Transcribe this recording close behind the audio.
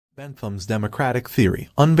Bentham's democratic theory,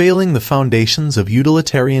 unveiling the foundations of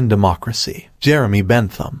utilitarian democracy. Jeremy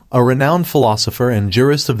Bentham, a renowned philosopher and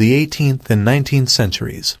jurist of the 18th and 19th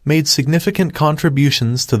centuries, made significant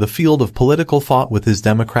contributions to the field of political thought with his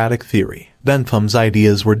democratic theory. Bentham's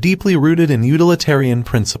ideas were deeply rooted in utilitarian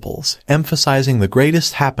principles, emphasizing the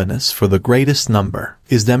greatest happiness for the greatest number.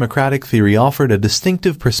 His democratic theory offered a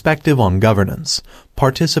distinctive perspective on governance,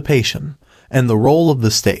 participation, and the role of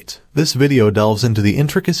the state. This video delves into the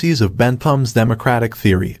intricacies of Bentham's democratic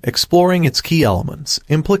theory, exploring its key elements,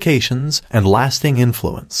 implications, and lasting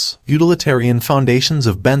influence. Utilitarian foundations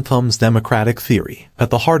of Bentham's democratic theory. At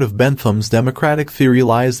the heart of Bentham's democratic theory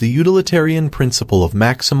lies the utilitarian principle of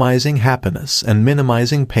maximizing happiness and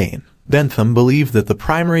minimizing pain. Bentham believed that the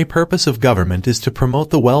primary purpose of government is to promote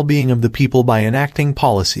the well-being of the people by enacting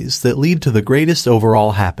policies that lead to the greatest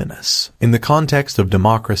overall happiness. In the context of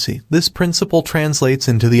democracy, this principle translates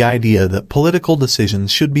into the idea that political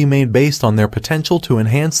decisions should be made based on their potential to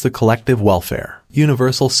enhance the collective welfare.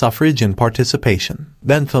 Universal suffrage and participation.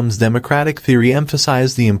 Bentham's democratic theory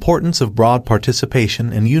emphasized the importance of broad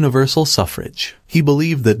participation and universal suffrage. He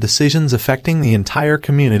believed that decisions affecting the entire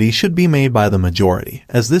community should be made by the majority,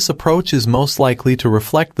 as this approach is most likely to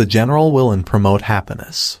reflect the general will and promote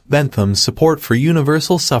happiness. Bentham's support for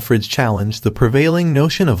universal suffrage challenged the prevailing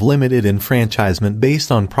notion of limited enfranchisement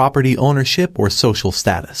based on property ownership or social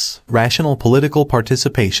status. Rational political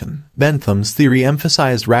participation. Bentham's theory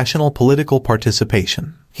emphasized rational political participation.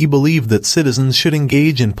 He believed that citizens should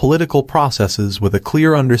engage in political processes with a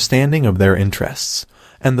clear understanding of their interests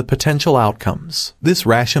and the potential outcomes. This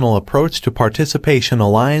rational approach to participation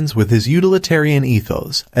aligns with his utilitarian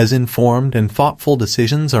ethos, as informed and thoughtful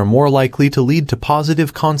decisions are more likely to lead to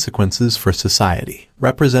positive consequences for society.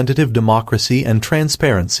 Representative democracy and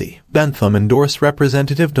transparency. Bentham endorsed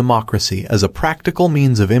representative democracy as a practical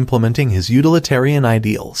means of implementing his utilitarian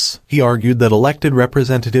ideals. He argued that elected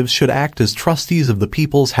representatives should act as trustees of the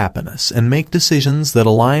people's happiness and make decisions that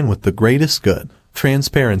align with the greatest good.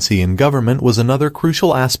 Transparency in government was another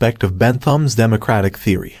crucial aspect of Bentham's democratic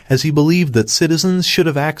theory, as he believed that citizens should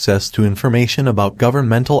have access to information about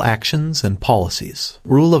governmental actions and policies.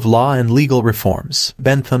 Rule of law and legal reforms.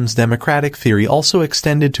 Bentham's democratic theory also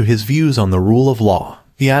extended to his views on the rule of law.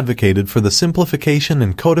 He advocated for the simplification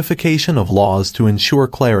and codification of laws to ensure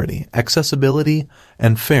clarity, accessibility,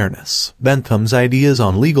 and fairness. Bentham's ideas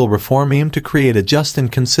on legal reform aimed to create a just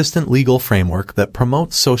and consistent legal framework that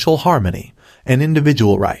promotes social harmony and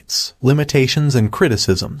individual rights. Limitations and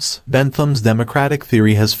criticisms. Bentham's democratic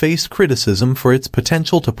theory has faced criticism for its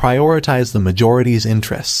potential to prioritize the majority's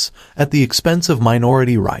interests at the expense of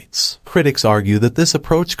minority rights. Critics argue that this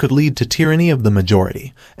approach could lead to tyranny of the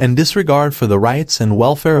majority and disregard for the rights and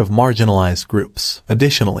welfare of marginalized groups.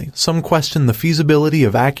 Additionally, some question the feasibility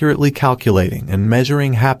of accurately calculating and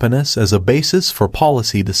measuring happiness as a basis for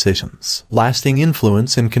policy decisions. Lasting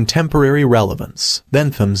influence and contemporary relevance.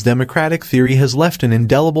 Bentham's democratic theory has left an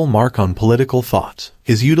indelible mark on political thought.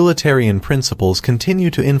 His utilitarian principles continue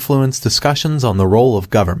to influence discussions on the role of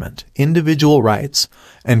government, individual rights,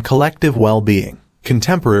 and collective well-being.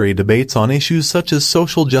 Contemporary debates on issues such as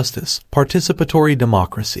social justice, participatory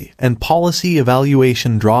democracy, and policy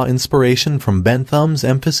evaluation draw inspiration from Bentham's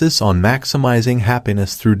emphasis on maximizing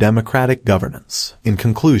happiness through democratic governance. In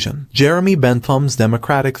conclusion, Jeremy Bentham's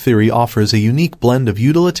democratic theory offers a unique blend of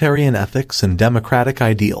utilitarian ethics and democratic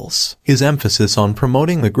ideals. His emphasis on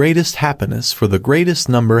promoting the greatest happiness for the greatest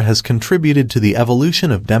number has contributed to the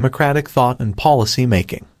evolution of democratic thought and policy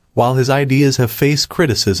making. While his ideas have faced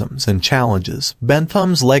criticisms and challenges,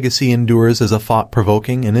 Bentham's legacy endures as a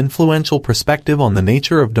thought-provoking and influential perspective on the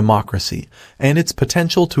nature of democracy and its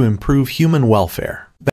potential to improve human welfare.